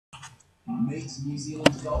Meet New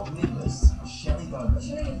Zealand's gold medalist, Shelley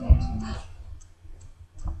Bowman.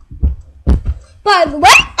 By the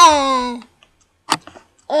way,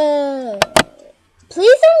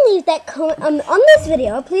 please don't leave that comment on this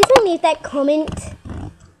video. Please don't leave that comment.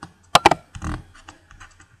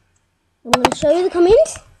 I'm going to show you the comment.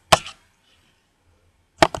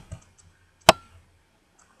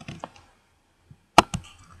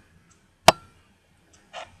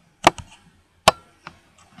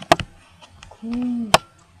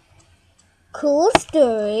 Cool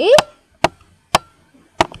story.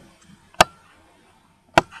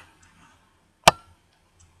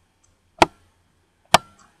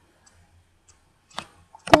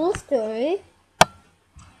 Cool story.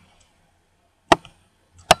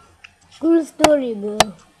 Cool story, bro.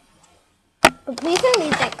 But please don't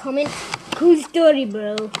leave that comment. Cool story,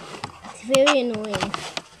 bro. It's very annoying.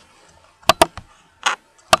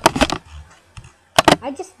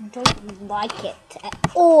 I just don't like it at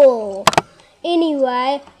all.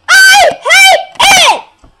 Anyway, I hate it!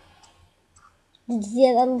 Did you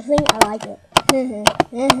see that little thing? I like it. I'm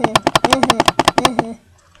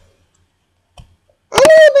a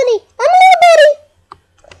little buddy.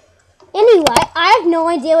 Anyway, I have no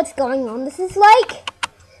idea what's going on. This is like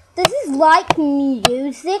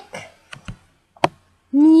music.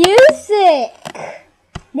 Music.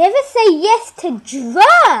 Never say yes to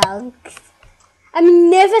drugs. I mean,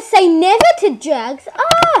 never say never to drugs.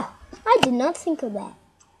 Ah, I did not think of that.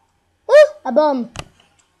 Ooh, a bomb.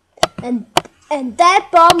 And that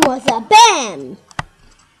bomb was a BAM.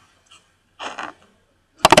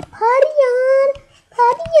 Party on,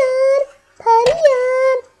 party on, party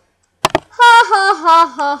on. Ha ha ha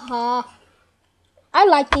ha ha. I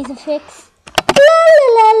like these effects. La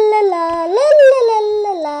la la la la la la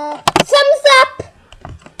la la. Thumbs up.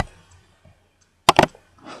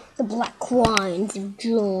 The black lines have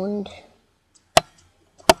drawn.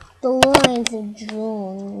 The lines have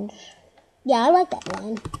drawn. Yeah, I like that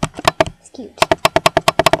line. It's cute.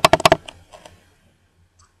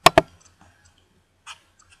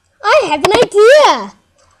 I have an idea.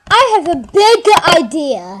 I have a bigger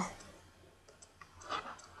idea.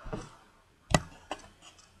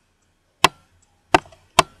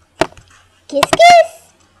 Kiss, kiss.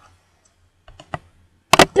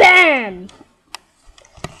 Bam.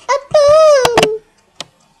 A bomb.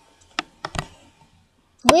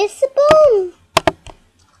 Where's the bomb?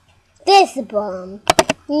 There's the bomb.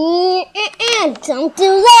 Don't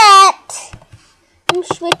do that. I'm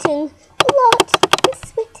sweating a lot. I'm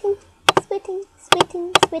sweating, sweating,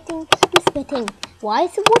 sweating, sweating. I'm sweating. Why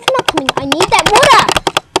is the water not coming? I need that water.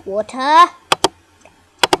 Water.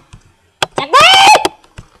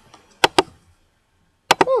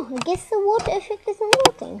 Oh, I guess the water effect isn't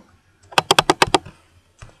working.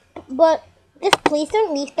 But just please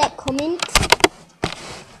don't leave that comment.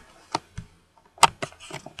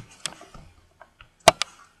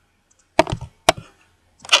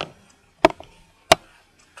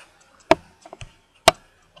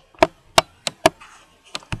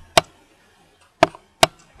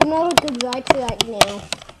 I'm not a good writer right now.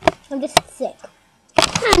 I'm just sick.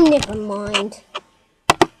 Never mind.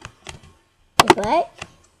 But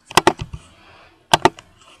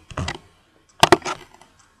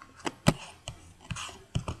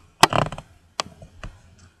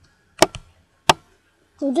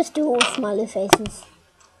we'll just do all smiley faces.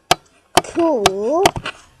 Cool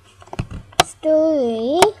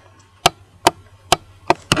story.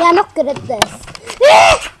 Yeah, I'm not good at this.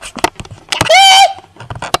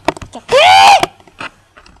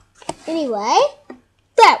 Anyway,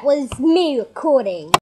 that was me recording.